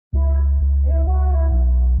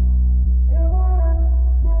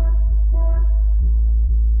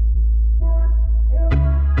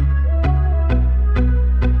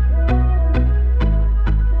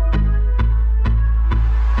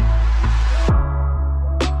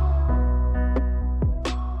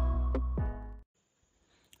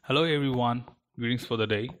Hello everyone, greetings for the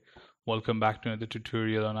day. Welcome back to another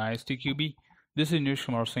tutorial on ISTQB. This is Neeraj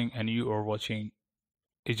Kumar Singh and you are watching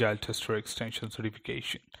Agile Tester Extension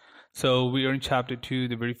Certification. So we are in chapter 2.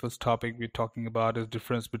 The very first topic we're talking about is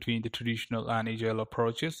difference between the traditional and agile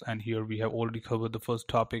approaches, and here we have already covered the first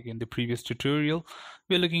topic in the previous tutorial.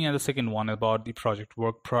 We're looking at the second one about the project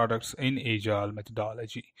work products in agile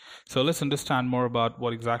methodology. So let's understand more about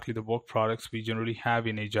what exactly the work products we generally have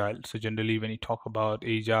in agile. So generally when you talk about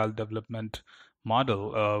agile development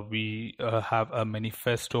model, we have a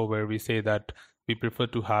manifesto where we say that we prefer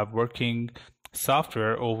to have working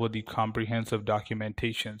software over the comprehensive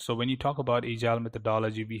documentation. So when you talk about agile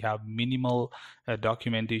methodology, we have minimal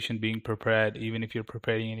documentation being prepared. Even if you're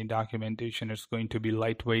preparing any documentation, it's going to be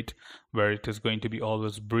lightweight, where it is going to be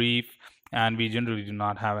always brief, and we generally do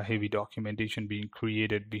not have a heavy documentation being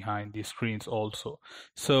created behind the screens also.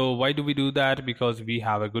 So why do we do that? Because we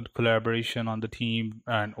have a good collaboration on the team,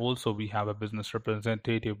 and also we have a business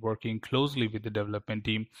representative working closely with the development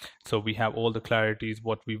team. So we have all the clarities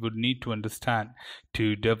what we would need to understand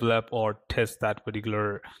to develop or test that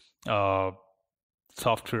particular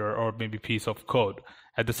software or maybe piece of code.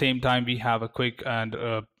 At the same time, we have a quick and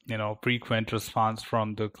frequent response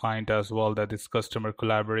from the client as well, that is customer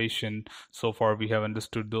collaboration. So far we have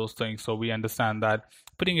understood those things, so we understand that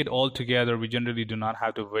putting it all together, we generally do not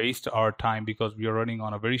have to waste our time because we are running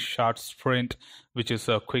on a very short sprint, which is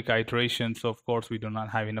a quick iteration. So of course we do not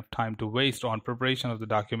have enough time to waste on preparation of the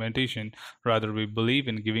documentation. Rather, we believe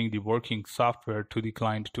in giving the working software to the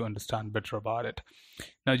client to understand better about it.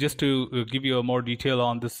 Now, just to give you a more detail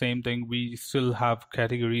on the same thing, we still have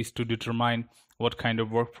categories to determine what kind of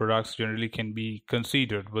work products generally can be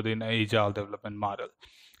considered within an agile development model.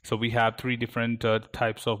 So we have three different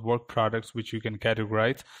types of work products which you can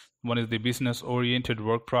categorize. One is the business oriented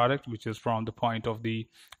work product, which is from the point of the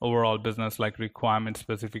overall business, like requirement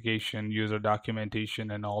specification, user documentation,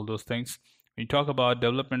 and all those things. When you talk about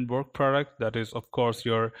development work product, that is of course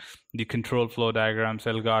the control flow diagrams,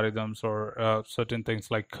 algorithms, or certain things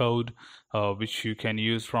like code, which you can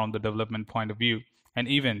use from the development point of view. And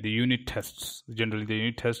even the unit tests. Generally the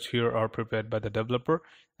unit tests here are prepared by the developer,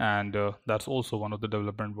 and that's also one of the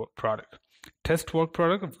development work product. Test work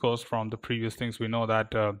product, of course, from the previous things we know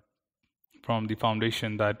that from the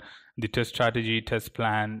foundation, that the test strategy, test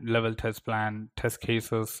plan, level test plan, test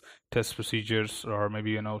cases, test procedures, or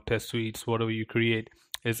maybe test suites, whatever you create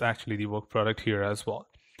is actually the work product here as well.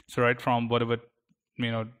 So right from whatever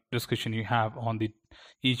discussion you have on the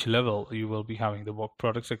each level, you will be having the work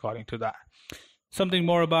products according to that. Something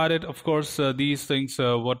more about it, of course, these things,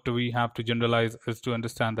 what do we have to generalize is to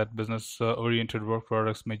understand that business-oriented work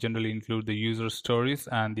products may generally include the user stories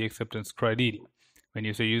and the acceptance criteria. When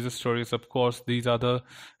you say user stories, of course, these are the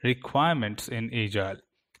requirements in Agile.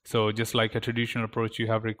 So just like a traditional approach, you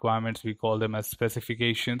have requirements, we call them as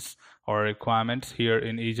specifications or requirements. Here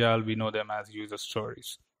in Agile, we know them as user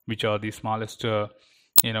stories, which are the smallest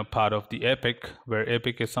part of the epic, where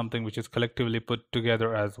epic is something which is collectively put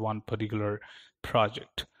together as one particular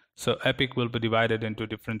project. So epic will be divided into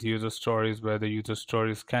different user stories, where the user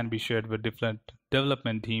stories can be shared with different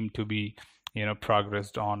development team to be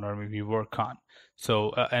progressed on or maybe work on.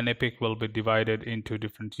 So an epic will be divided into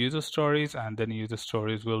different user stories, and then user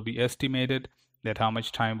stories will be estimated that how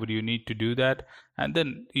much time would you need to do that, and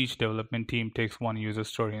then each development team takes one user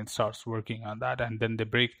story and starts working on that, and then they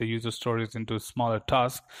break the user stories into smaller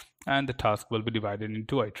tasks, and the task will be divided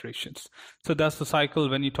into iterations. So that's the cycle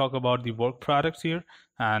when you talk about the work products here,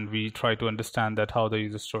 and we try to understand that how the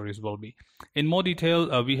user stories will be. In more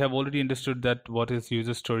detail, we have already understood that what is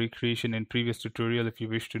user story creation in previous tutorial. If you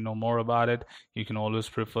wish to know more about it, you can always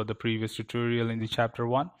prefer the previous tutorial in the chapter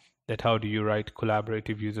 1. That how do you write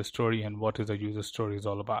collaborative user story and what is a user story is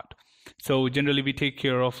all about. So generally we take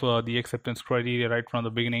care of the acceptance criteria right from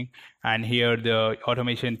the beginning, and here the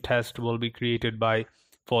automation test will be created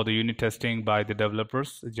for the unit testing by the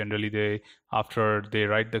developers. Generally after they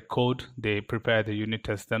write the code, they prepare the unit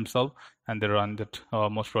test themselves and they run that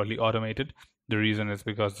most probably automated. The reason is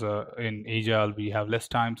because in Agile we have less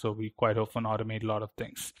time, so we quite often automate a lot of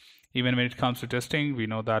things. Even when it comes to testing, we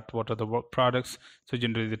know that what are the work products. So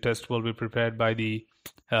generally the test will be prepared by the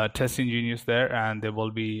test engineers there, and they will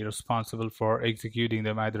be responsible for executing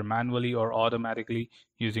them either manually or automatically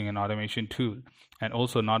using an automation tool. And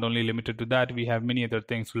also not only limited to that, we have many other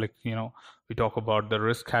things like we talk about the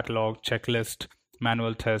risk catalog, checklist,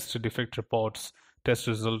 manual tests, defect reports, test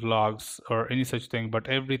result logs, or any such thing, but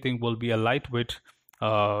everything will be a lightweight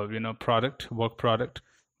work product,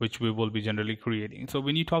 which we will be generally creating. So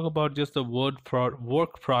when you talk about just the work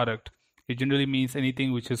product, it generally means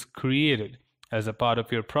anything which is created as a part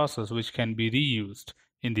of your process, which can be reused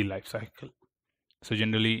in the life cycle. So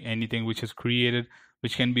generally anything which is created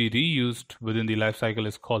which can be reused within the life cycle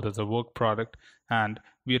is called as a work product, and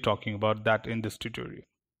we are talking about that in this tutorial.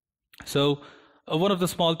 So one of the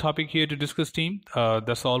small topic here to discuss, team.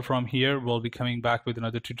 That's all from here. We'll be coming back with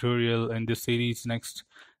another tutorial in this series next,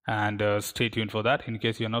 and stay tuned for that. In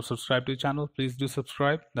case you're not subscribed to the channel, please do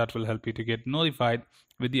subscribe. That will help you to get notified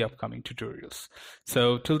with the upcoming tutorials.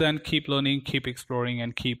 So till then, keep learning, keep exploring,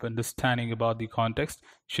 and keep understanding about the context.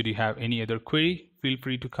 Should you have any other query, feel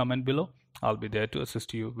free to comment below. I'll be there to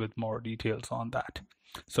assist you with more details on that.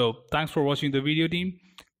 So thanks for watching the video, team.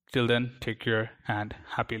 Till then, take care and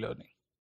happy learning.